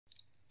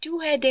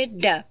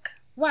Two-headed duck.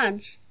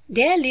 Once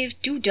there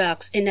lived two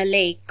ducks in a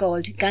lake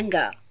called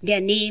Ganga.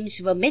 Their names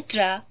were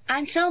Mitra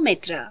and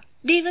Saumitra.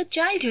 They were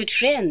childhood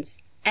friends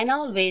and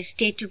always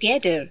stayed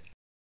together.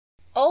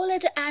 All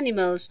other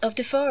animals of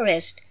the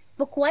forest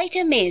were quite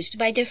amazed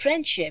by their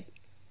friendship.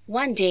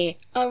 One day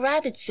a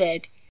rabbit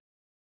said,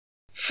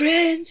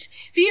 "Friends,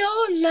 we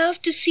all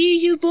love to see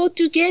you both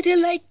together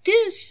like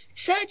this.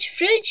 Such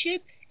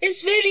friendship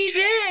is very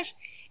rare.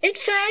 In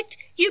fact,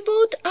 you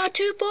both are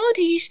two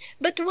bodies,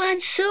 but one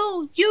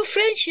soul. Your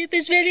friendship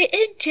is very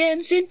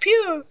intense and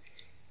pure."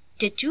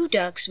 The two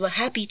ducks were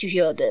happy to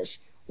hear this.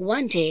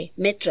 One day,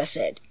 Mitra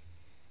said,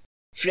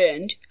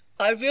 "Friend,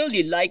 I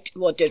really liked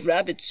what the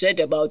rabbit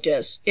said about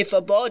us. If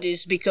our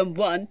bodies become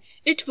one,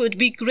 it would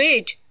be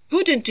great,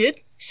 wouldn't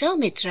it?" So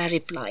Mitra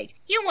replied,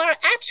 "You are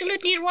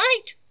absolutely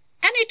right,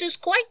 and it is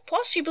quite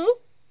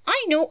possible.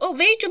 I know a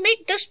way to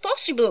make this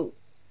possible."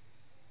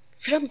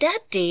 From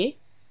that day,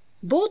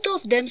 both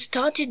of them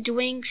started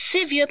doing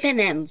severe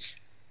penance.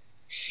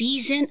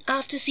 Season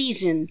after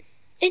season,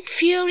 in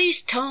fiery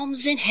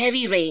storms and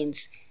heavy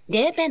rains,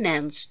 their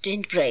penance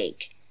didn't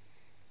break.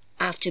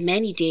 After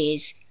many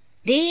days,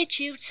 they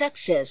achieved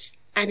success,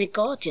 and a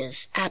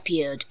goddess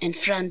appeared in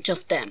front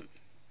of them.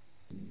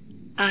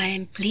 "I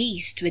am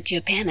pleased with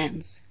your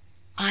penance.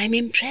 I am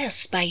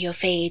impressed by your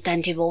faith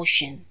and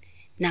devotion.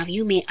 Now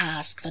you may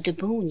ask for the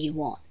boon you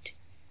want."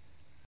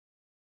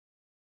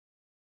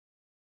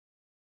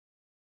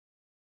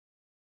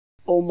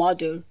 "Oh,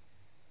 Mother,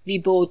 we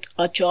both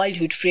are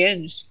childhood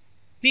friends.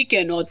 We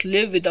cannot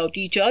live without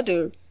each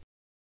other.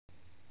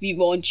 We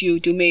want you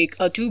to make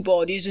our two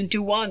bodies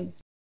into one."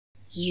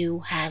 "You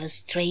have a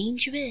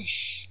strange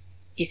wish.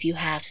 If you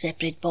have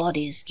separate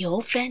bodies,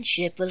 your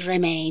friendship will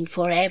remain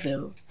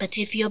forever. But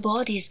if your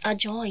bodies are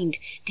joined,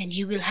 then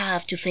you will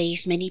have to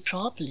face many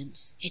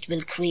problems. It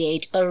will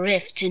create a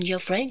rift in your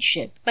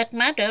friendship." "But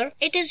Mother,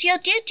 it is your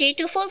duty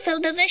to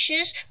fulfill the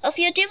wishes of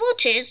your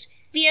devotees.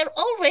 We are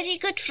already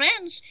good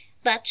friends.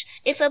 But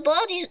if our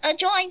bodies are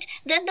joined,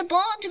 then the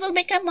bond will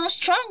become more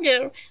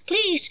stronger.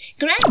 Please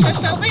grant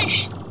us our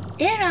wish."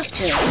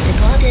 Thereafter, the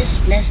goddess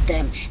blessed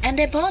them, and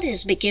their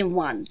bodies became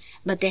one,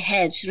 but their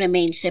heads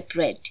remained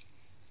separate.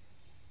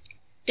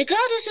 "The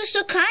goddess is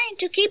so kind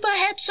to keep our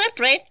heads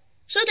separate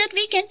so that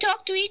we can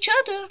talk to each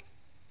other."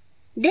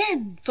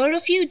 Then, for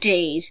a few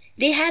days,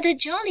 they had a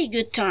jolly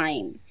good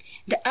time.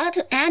 The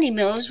other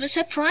animals were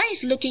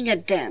surprised looking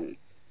at them.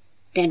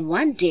 Then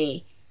one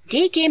day,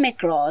 they came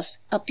across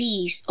a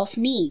piece of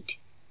meat.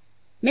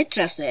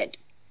 Mitra said,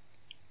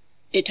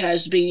 "It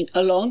has been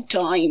a long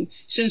time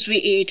since we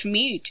ate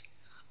meat.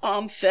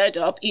 I'm fed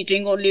up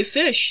eating only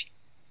fish."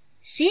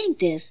 Saying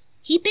this,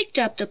 he picked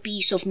up the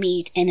piece of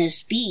meat in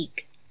his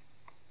beak.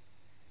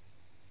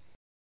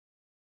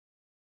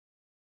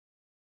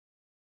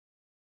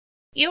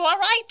 "You are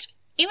right.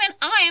 Even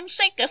I am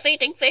sick of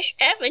eating fish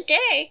every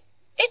day.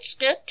 It's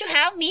good to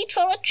have meat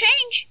for a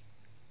change.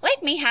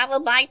 Let me have a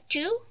bite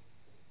too."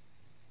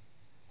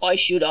 "Why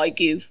should I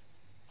give?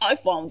 I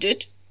found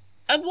it.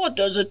 And what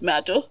does it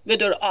matter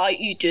whether I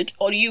eat it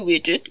or you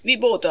eat it? We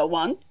both are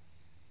one.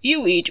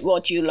 You eat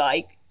what you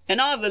like,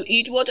 and I will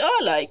eat what I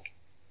like.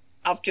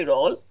 After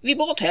all, we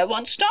both have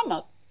one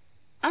stomach."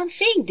 On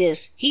saying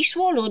this, he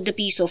swallowed the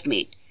piece of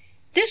meat.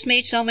 This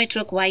made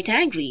Saumitra quite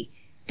angry.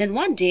 Then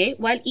one day,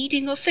 while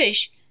eating a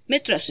fish,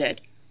 Mitra said,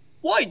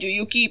 "Why do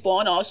you keep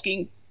on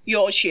asking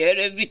your share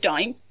every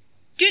time?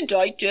 Didn't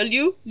I tell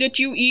you that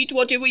you eat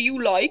whatever you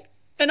like,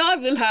 and I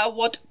will have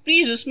what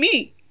pleases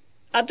me?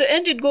 At the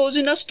end it goes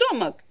in our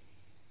stomach."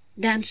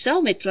 Then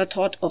Saumitra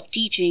thought of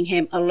teaching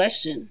him a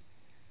lesson.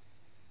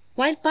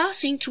 While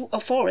passing through a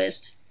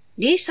forest,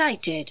 they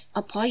sighted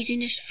a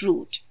poisonous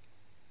fruit.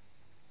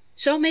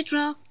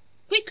 Saumitra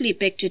quickly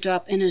picked it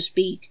up in his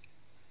beak.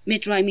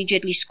 Mitra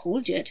immediately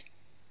scolded,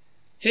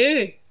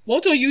 "Hey,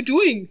 what are you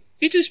doing?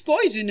 It is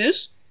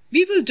poisonous.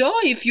 We will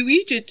die if you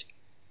eat it."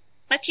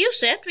 "But you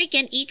said we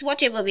can eat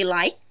whatever we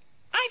like.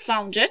 I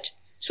found it,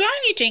 so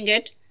I'm eating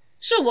it.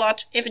 So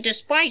what if it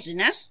is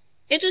poisonous?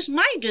 It is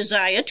my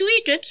desire to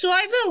eat it, so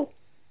I will.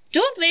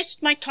 Don't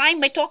waste my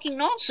time by talking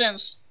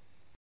nonsense."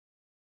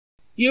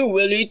 "You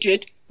will eat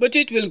it, but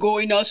it will go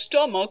in our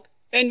stomach,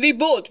 and we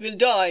both will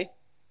die.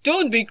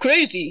 Don't be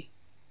crazy."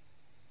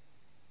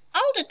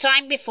 "All the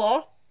time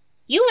before,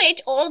 you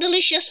ate all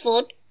delicious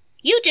food.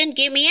 You didn't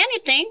give me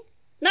anything.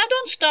 Now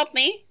don't stop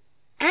me."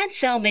 And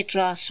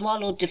Saumitra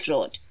swallowed the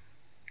fruit.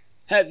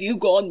 "Have you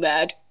gone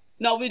mad?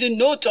 Now within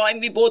no time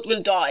we both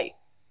will die.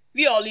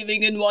 We are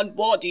living in one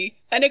body,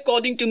 and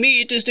according to me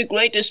it is the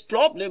greatest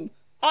problem.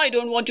 I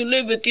don't want to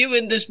live with you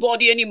in this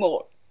body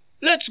anymore.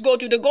 Let's go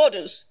to the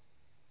goddess."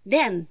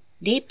 Then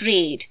they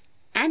prayed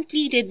and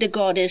pleaded the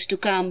goddess to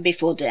come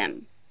before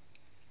them.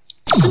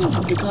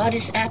 Soon the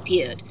goddess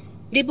appeared.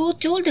 They both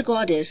told the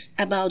goddess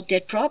about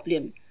their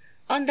problem.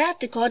 On that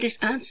the goddess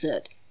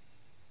answered,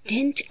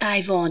 "Didn't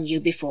I warn you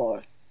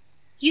before?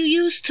 You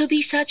used to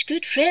be such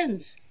good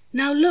friends.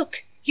 Now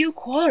look, you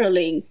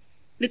quarreling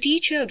with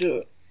each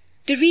other.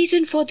 The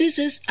reason for this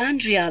is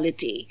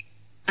unreality.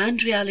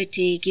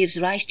 Unreality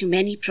gives rise to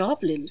many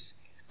problems.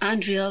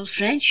 unreal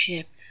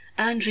friendship,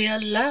 unreal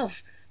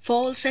love,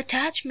 false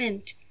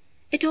attachment.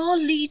 It all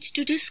leads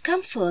to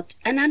discomfort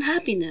and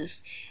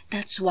unhappiness.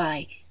 That's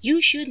why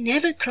you should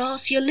never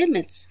cross your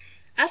limits.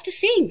 After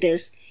saying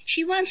this,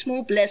 she once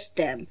more blessed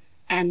them,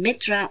 and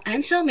Mitra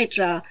and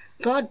Saumitra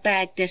got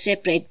back their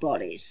separate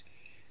bodies.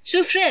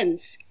 So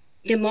friends,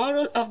 the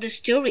moral of the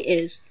story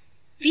is,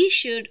 we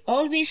should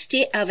always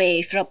stay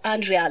away from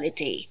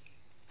unreality.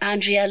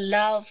 Unreal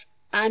love,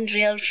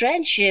 unreal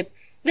friendship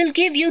will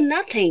give you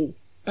nothing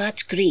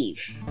but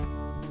grief.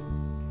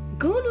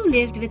 Golu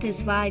lived with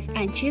his wife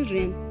and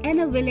children in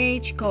a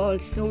village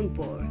called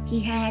Sonpur. He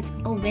had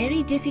a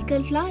very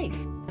difficult life.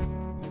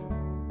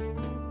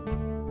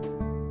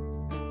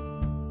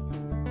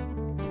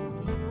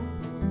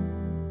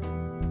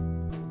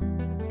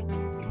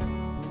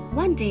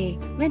 One day,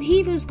 when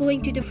he was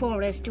going to the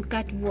forest to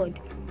cut wood,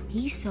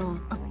 he saw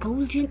a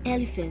golden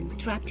elephant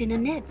trapped in a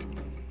net.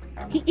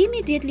 He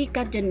immediately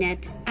cut the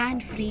net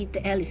and freed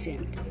the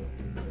elephant.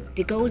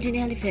 The golden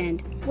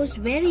elephant was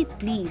very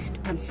pleased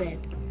and said,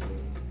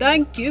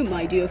 Thank you,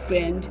 my dear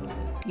friend.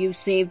 You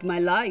saved my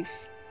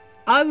life.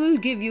 I will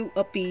give you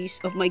a piece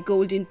of my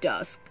golden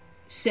tusk.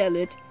 Sell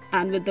it,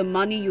 and with the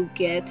money you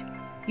get,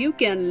 you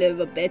can live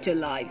a better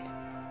life.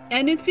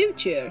 And in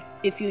future,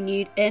 if you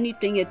need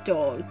anything at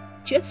all,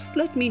 just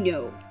let me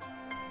know.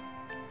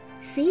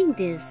 Seeing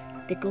this,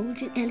 the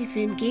golden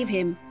elephant gave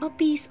him a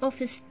piece of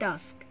his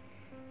tusk.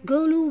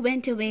 Golu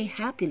went away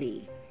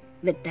happily.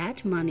 With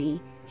that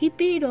money, he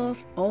paid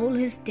off all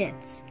his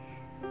debts.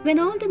 When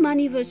all the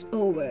money was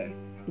over,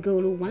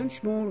 Golu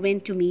once more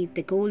went to meet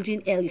the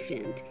golden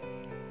elephant.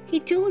 He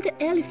told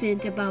the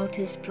elephant about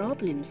his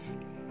problems.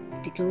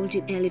 The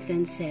golden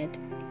elephant said,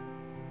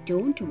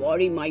 Don't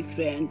worry, my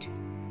friend.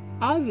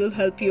 I will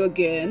help you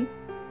again.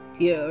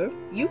 Here,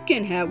 you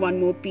can have one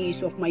more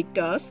piece of my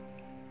tusk.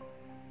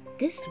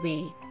 This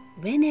way,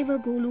 whenever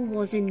Golu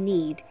was in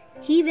need,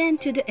 he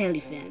went to the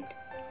elephant.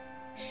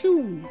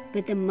 Soon,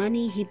 with the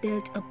money, he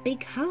built a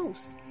big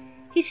house.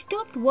 He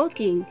stopped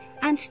working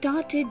and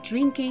started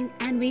drinking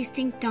and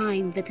wasting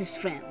time with his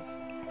friends.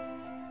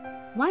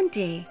 One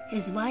day,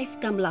 his wife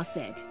Kamla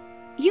said,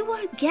 You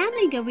are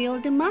gambling away all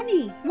the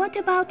money. What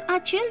about our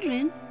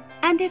children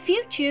and their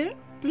future?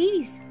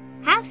 Please,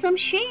 have some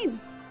shame.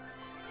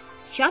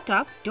 Shut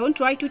up, don't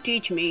try to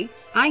teach me.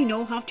 I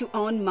know how to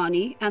earn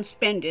money and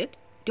spend it.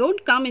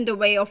 Don't come in the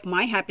way of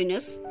my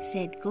happiness,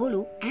 said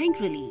Golu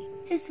angrily.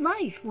 His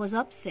wife was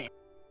upset.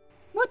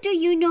 What do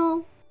you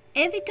know?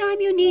 Every time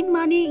you need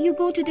money, you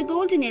go to the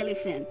golden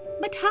elephant.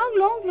 But how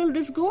long will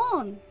this go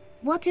on?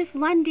 What if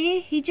one day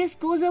he just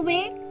goes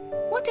away?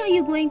 What are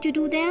you going to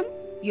do then?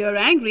 You're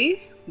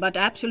angry, but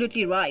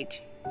absolutely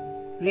right.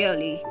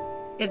 Really,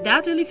 if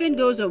that elephant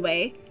goes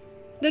away,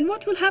 then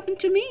what will happen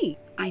to me?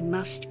 I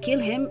must kill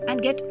him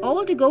and get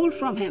all the gold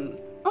from him.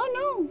 Oh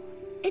no,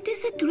 it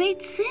is a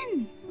great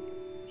sin.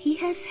 He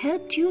has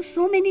helped you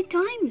so many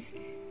times.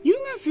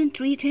 You mustn't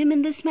treat him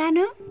in this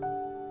manner.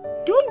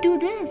 Don't do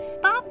this,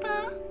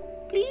 Papa.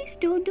 Please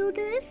don't do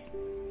this.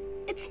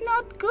 It's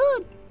not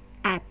good.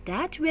 At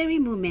that very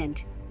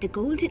moment, the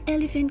golden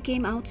elephant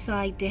came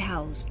outside the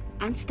house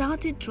and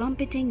started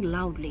trumpeting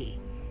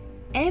loudly.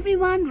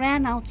 Everyone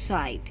ran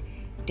outside.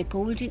 The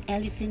golden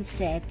elephant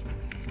said,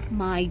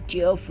 My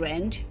dear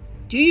friend,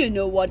 do you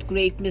know what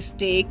great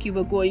mistake you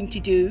were going to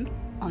do?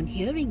 On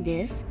hearing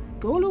this,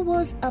 Golu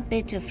was a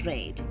bit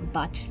afraid,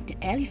 but the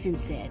elephant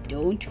said,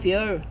 Don't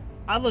fear.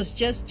 I was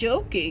just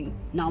joking.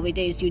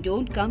 Nowadays you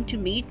don't come to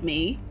meet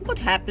me. What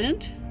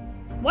happened?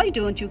 Why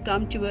don't you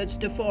come towards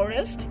the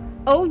forest?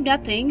 Oh,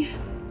 nothing.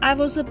 I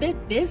was a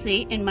bit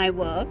busy in my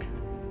work.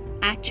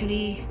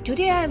 Actually,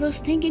 today I was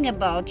thinking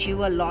about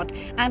you a lot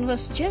and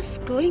was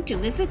just going to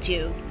visit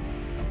you.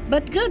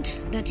 But good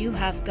that you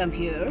have come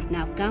here.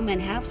 Now come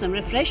and have some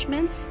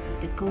refreshments.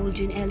 The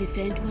golden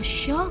elephant was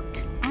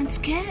shocked and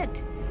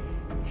scared.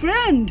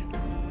 Friend,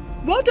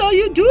 what are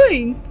you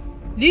doing?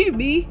 Leave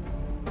me.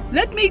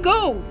 Let me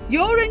go.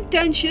 Your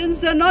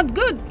intentions are not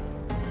good.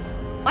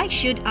 Why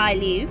should I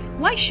leave?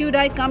 Why should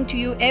I come to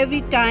you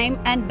every time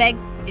and beg?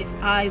 If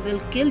I will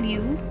kill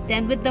you,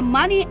 then with the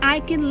money I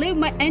can live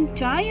my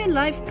entire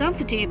life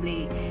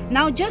comfortably.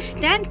 Now just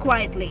stand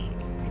quietly.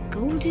 The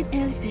golden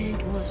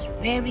elephant was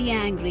very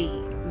angry.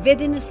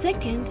 Within a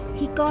second,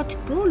 he caught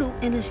Golu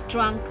in his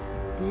trunk,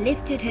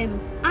 lifted him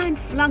and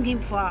flung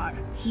him far.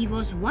 He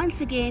was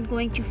once again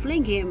going to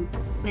fling him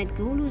when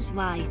Golu's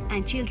wife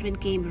and children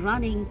came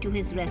running to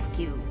his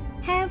rescue.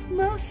 Have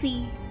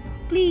mercy,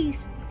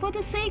 please, for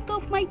the sake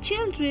of my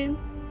children,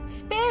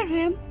 spare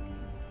him,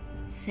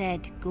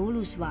 said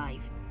Golu's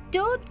wife.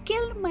 Don't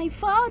kill my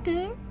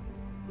father.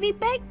 We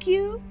beg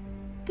you.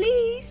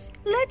 Please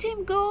let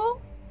him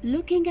go.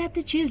 Looking at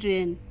the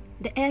children,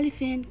 the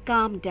elephant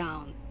calmed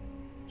down.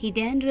 He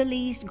then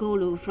released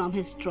Golu from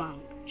his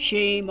trunk.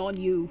 Shame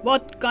on you.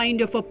 What kind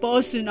of a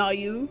person are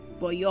you?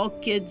 For your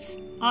kids,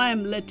 I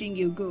am letting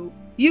you go.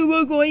 You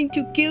were going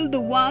to kill the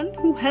one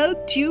who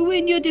helped you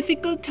in your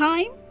difficult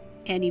time?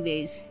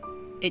 Anyways,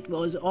 it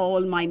was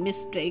all my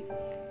mistake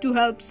to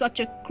help such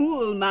a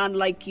cruel man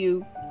like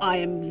you. I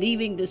am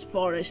leaving this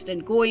forest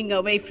and going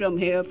away from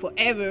here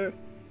forever.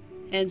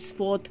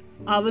 Henceforth,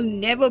 I will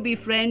never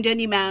befriend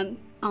any man."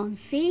 On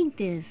saying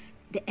this,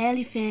 the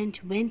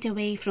elephant went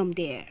away from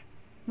there.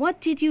 What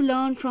did you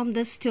learn from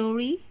this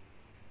story?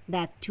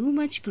 That too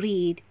much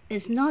greed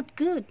is not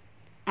good.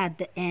 At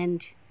the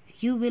end,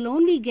 you will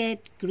only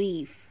get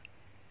grief.